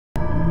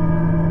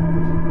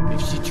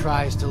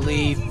tries to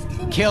leave,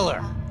 kill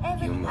her.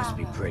 You must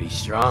be pretty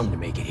strong to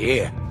make it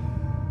here.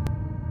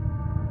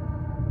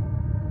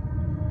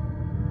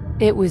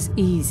 It was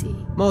easy.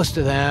 Most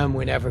of them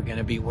were never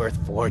gonna be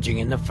worth forging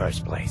in the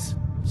first place.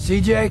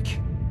 See, Jake?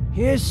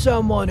 Here's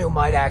someone who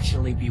might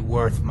actually be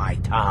worth my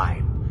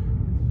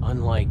time.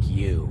 Unlike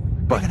you.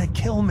 They're gonna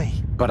kill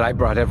me. But I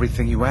brought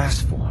everything you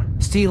asked for.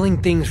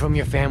 Stealing things from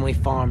your family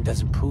farm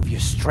doesn't prove your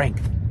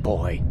strength,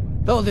 boy.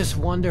 Though this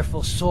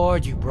wonderful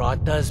sword you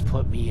brought does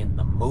put me in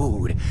the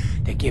mood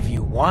to give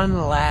you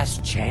one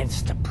last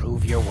chance to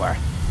prove your worth.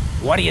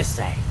 What do you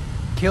say?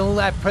 Kill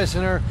that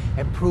prisoner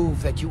and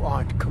prove that you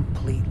aren't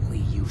completely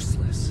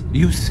useless.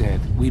 You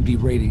said we'd be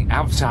raiding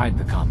outside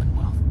the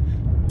Commonwealth.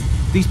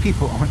 These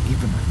people aren't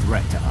even a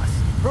threat to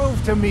us.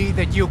 Prove to me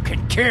that you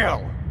can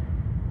kill.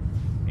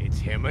 It's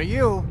him or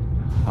you.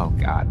 Oh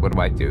God, what do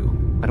I do?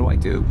 What do I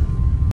do?